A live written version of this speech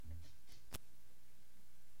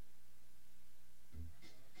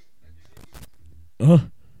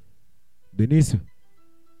Hã? Do início?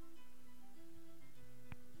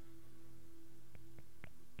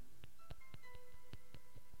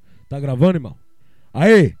 Tá gravando, irmão?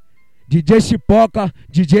 Aí, DJ Chipoca,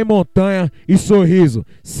 DJ Montanha e Sorriso,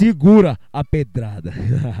 segura a pedrada.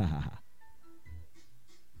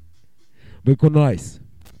 Vem com nós.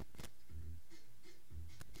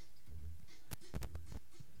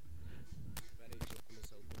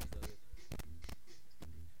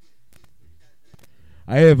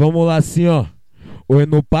 Aí, vamos lá assim, ó. Oi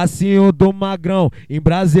no passinho do Magrão, em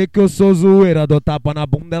Brasília que eu sou zoeira. Dou tapa na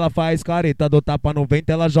bunda, ela faz careta. Dou tapa no vento,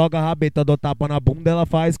 ela joga rabeta. Dou tapa na bunda, ela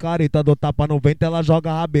faz careta. Dou tapa no vento, ela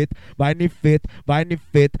joga rabeta. Vai ni feito, vai ni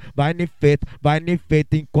feito, vai ni feito, vai ni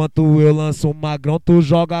feito. Enquanto eu lanço o Magrão, tu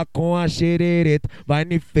joga com a xerereta. Vai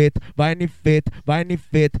ni feito, vai ni feito, vai ni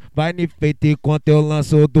feito, vai ni feito. Enquanto eu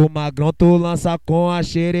lanço o do Magrão, tu lança com a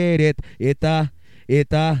xerereta. Eita,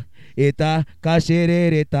 eita, eita,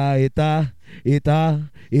 caxerereta, eita.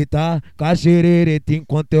 Eita, caxerereta.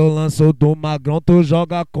 Enquanto eu lanço o do Magrão, tu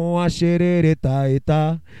joga com a xerereta.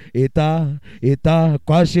 Eita,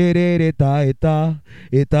 com a xerereta.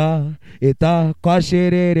 Eita, com a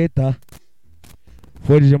xerereta.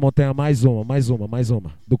 Folha de montanha, mais uma,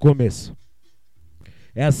 do começo.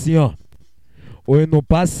 É assim, ó. Oi no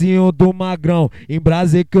passinho do Magrão, em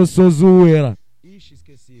Brasília que eu sou zoeira. Ixi,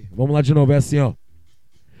 esqueci. Vamos lá de novo, é assim, ó.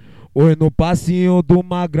 Oi no passinho do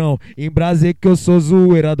Magrão, em Brasília que eu sou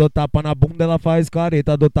zoeira. Dou tapa na bunda, ela faz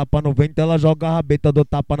careta. Dou tapa no vento, ela joga rabeta. Dou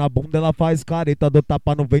tapa na bunda, ela faz careta. Dou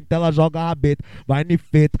tapa no vento, ela joga rabeta. Vai ni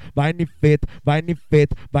feito, vai ni feito, vai ni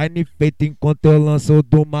feito, vai ni feito. Enquanto eu lanço o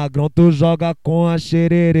do Magrão, tu joga com a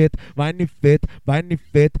xerereta. Vai ni feito, vai ni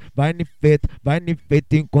feito, vai ni feito, vai ni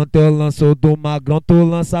feito. Enquanto eu lanço o do Magrão, tu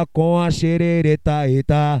lança com a xerereta.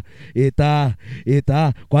 Eita,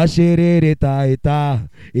 com a xerereta.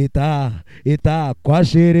 Eita, com a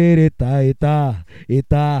xerereta, eita,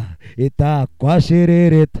 com a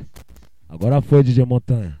xerereta. Agora foi, DJ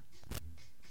Montanha.